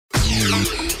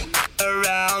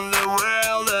Around the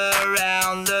world,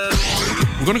 around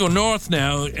the... We're going to go north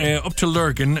now, up to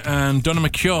Lurgan, and Donna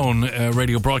McKeown,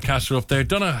 radio broadcaster up there.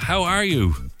 Donna, how are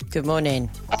you? Good morning.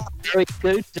 Very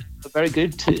good. Very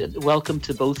good. Welcome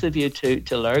to both of you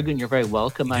to Lurgan. You're very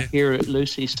welcome. I hear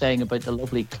Lucy saying about the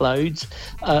lovely clouds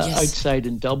outside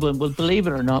in Dublin. Well, believe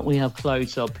it or not, we have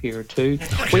clouds up here too.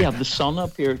 Okay. We have the sun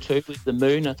up here too, with the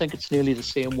moon. I think it's nearly the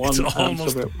same one. So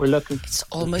we're looking. It's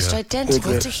almost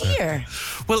identical to here.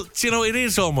 Well, it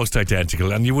is almost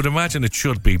identical, and you would imagine it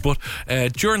should be. But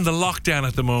during the lockdown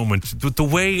at the moment, the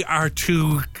way our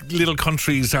two little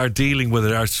countries are dealing with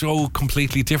it are so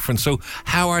completely different. So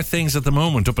how are things at the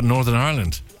moment up in Northern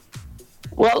Ireland?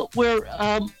 Well, we're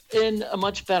in a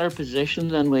much better position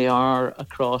than we are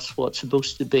across what's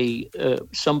supposed to be,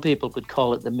 some people would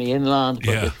call it the mainland,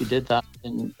 but if you did that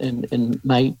in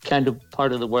my kind of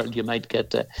part of the world, you might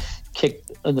get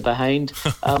kicked in the behind.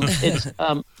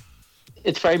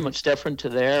 It's very much different to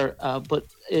there, but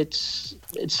it's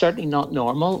certainly not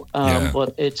normal.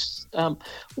 But it's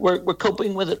we're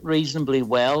coping with it reasonably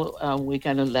well. We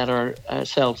kind of let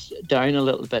ourselves down a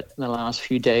little bit in the last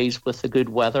few days with the good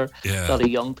weather. A lot of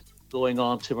young people going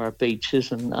on to our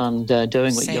beaches and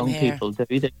doing what young people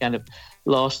do. They kind of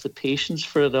lost the patience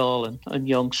for it all, and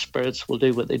young spirits will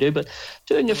do what they do, but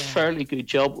doing a fairly good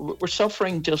job. We're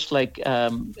suffering just like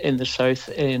in the south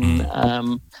in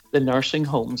the nursing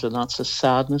homes, and that's a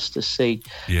sadness to see.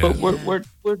 But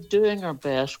we're doing our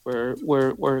best.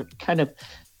 We're kind of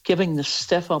giving the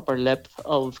stiff upper lip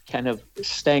of kind of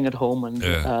staying at home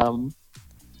and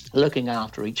looking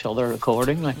after each other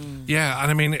accordingly. Yeah, and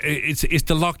I mean, it's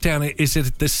the lockdown. Is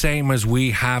it the same as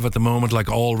we have at the moment? Like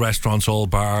all restaurants, all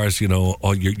bars,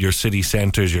 all your city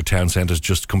centres, your town centres,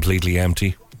 just completely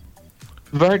empty?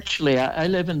 Virtually. I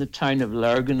live in the town of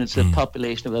Lurgan. It's a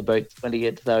population of about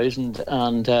 28,000,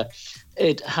 and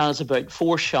it has about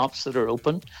 4 shops that are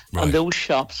open, and those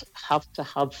shops have to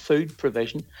have food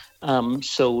provision.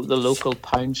 So the local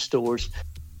pound stores,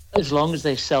 as long as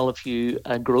they sell a few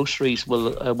groceries,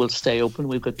 will stay open.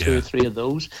 We've got 2 or 3 of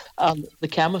those. The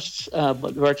chemists,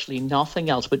 but virtually nothing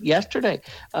else. But yesterday,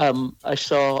 I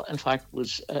saw, in fact,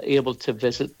 was able to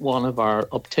visit one of our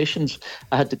opticians.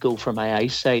 I had to go for my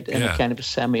eyesight in a kind of a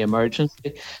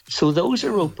semi-emergency. So those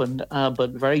are open,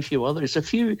 but very few others. A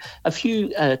few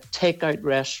takeout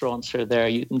restaurants are there.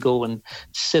 You can go and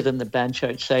sit on the bench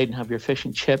outside and have your fish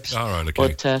and chips. All right,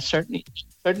 okay. But certainly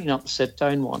not the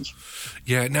sit-down ones.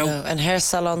 Yeah, no, and hair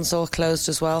salons all closed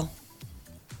as well.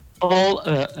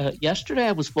 Yesterday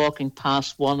I was walking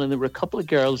past one, and there were a couple of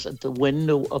girls at the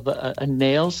window of a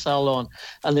nail salon,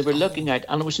 and they were looking out,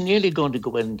 and I was nearly going to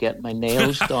go in and get my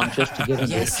nails done just to get in.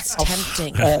 Yes, it's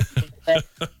tempting. They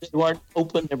weren't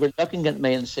open. They were looking at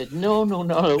me and said, no,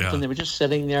 not open. They were just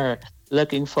sitting there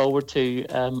looking forward to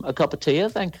a cup of tea, I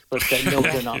think. But no,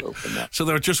 they're not open now. So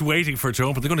they're just waiting for it to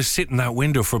open. They're going to sit in that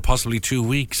window for possibly 2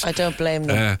 weeks. I don't blame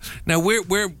them. Now,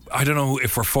 we're I don't know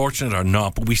if we're fortunate or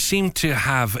not, but we seem to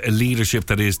have a leadership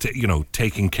that is,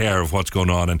 taking care of what's going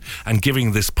on and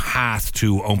giving this path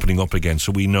to opening up again.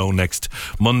 So we know next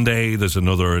Monday there's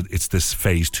it's this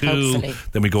phase 2. Hopefully.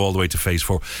 Then we go all the way to phase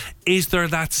 4. Is there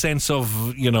that sense of,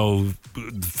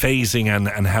 phasing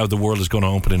and how the world is going to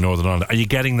open in Northern Ireland? Are you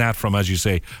getting that from, as you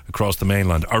say, across the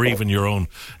mainland, or even your own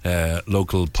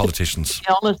local politicians? To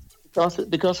be honest,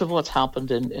 because of what's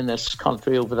happened in this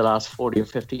country over the last 40 or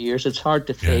 50 years, it's hard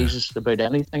to phase us about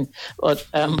anything. But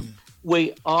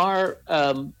we are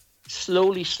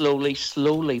slowly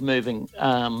moving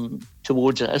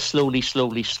towards a slowly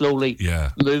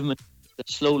movement.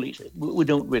 Slowly, we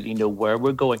don't really know where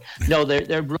we're going. No,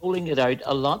 they're rolling it out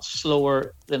a lot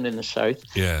slower than in the south.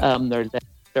 They're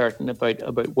certain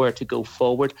about where to go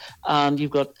forward, and you've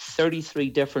got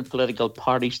 33 different political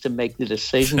parties to make the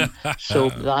decision. So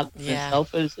that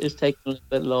itself is taking a little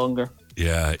bit longer.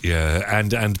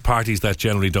 And parties that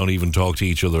generally don't even talk to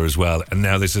each other as well, and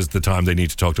now this is the time they need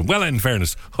to talk to them. Well, in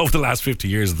fairness, over the last 50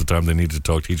 years is the time they need to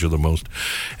talk to each other most.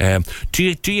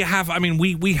 Do you have, I mean,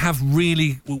 we have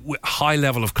really high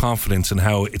level of confidence in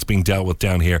how it's being dealt with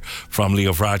down here, from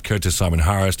Leo Varadkar to Simon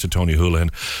Harris to Tony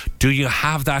Holohan. Do you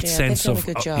have that sense of...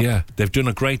 They've done a good job. They've done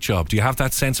a great job. Do you have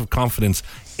that sense of confidence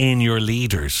in your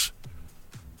leaders?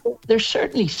 There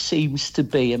certainly seems to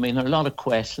be. I mean, there are a lot of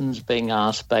questions being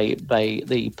asked by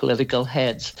the political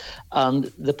heads,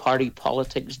 and the party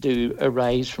politics do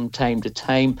arise from time to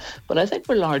time. But I think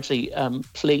we're largely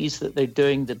pleased that they're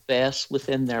doing the best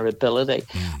within their ability.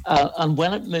 And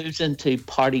when it moves into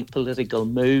party political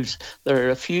moves, there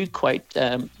are a few quite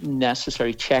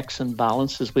necessary checks and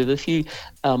balances. We have a few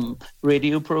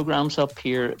radio programmes up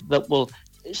here that will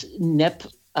nip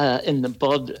in the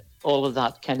bud all of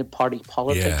that kind of party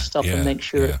politics Yeah, stuff yeah, and make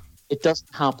sure yeah. it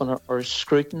doesn't happen or is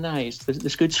scrutinised.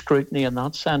 There's good scrutiny in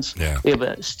that sense. Yeah. We have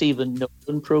a Stephen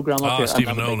Nolan programme up here.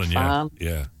 Stephen I'm a big Nolan, fan,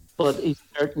 yeah. but he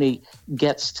certainly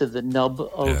gets to the nub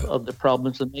of the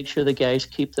problems and make sure the guys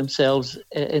keep themselves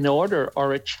in order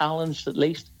or challenged at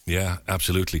least. Yeah,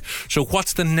 absolutely. So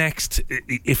what's the next,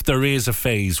 if there is a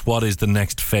phase, what is the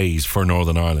next phase for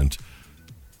Northern Ireland?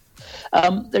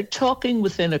 They're talking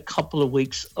within a couple of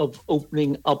weeks of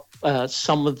opening up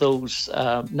some of those,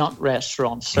 not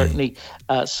restaurants, certainly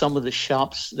some of the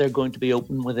shops. They're going to be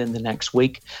open within the next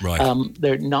week. Right.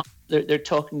 They're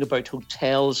talking about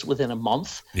hotels within a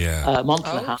month, Yeah. a month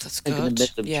and a half, that's I think in the good.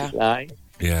 middle of Yeah. July.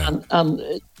 Yeah.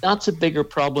 And that's a bigger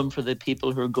problem for the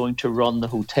people who are going to run the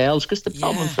hotels, because the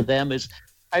problem for them is,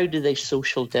 how do they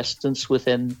social distance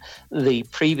within the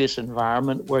previous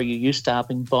environment where you used to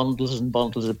having bundles and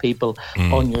bundles of people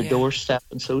on your doorstep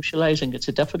and socialising? It's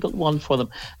a difficult one for them.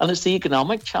 And it's the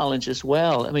economic challenge as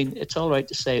well. I mean, it's all right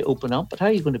to say open up, but how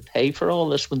are you going to pay for all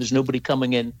this when there's nobody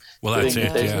coming in? Well, that's doing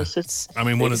it, the yeah. business? I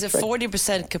mean, one Is of it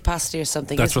 40% capacity or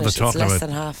something? that's what isn't they're it? talking It's less about.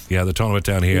 than half. Yeah, they're talking about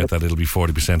down here that it'll be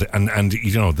 40%, and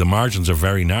you know the margins are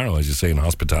very narrow, as you say, in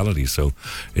hospitality. So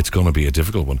it's going to be a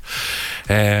difficult one.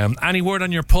 Any word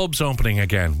on your pubs opening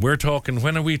again? We're talking.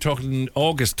 When are we talking?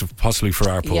 August, possibly, for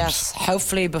our pubs. Yes,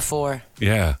 hopefully before.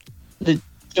 Yeah. The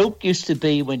joke used to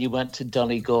be when you went to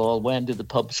Donegal, when did the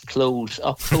pubs close?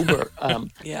 October.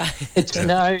 Yeah. It's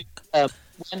now,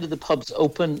 when do the pubs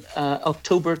open?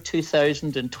 October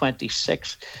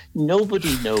 2026.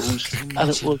 Nobody knows, and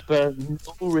it will bear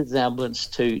no resemblance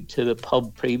to a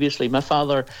pub previously. My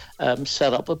father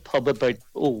set up a pub about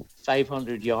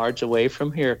 500 yards away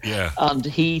from here, and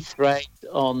he thrived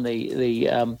on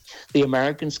the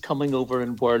Americans coming over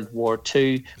in World War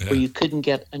II, where you couldn't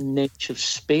get an inch of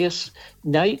space.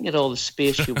 Now you can get all the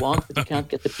space you want, but you can't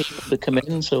get the people to come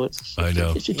in. So it's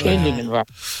a changing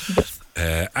environment.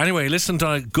 Anyway, listen,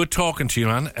 Donna, good talking to you,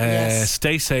 man. Yes.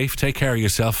 Stay safe, take care of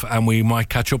yourself, and we might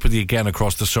catch up with you again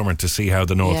across the summer to see how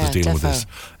the North is dealing with this.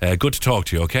 Good to talk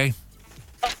to you, okay?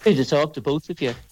 Happy to talk to both of you.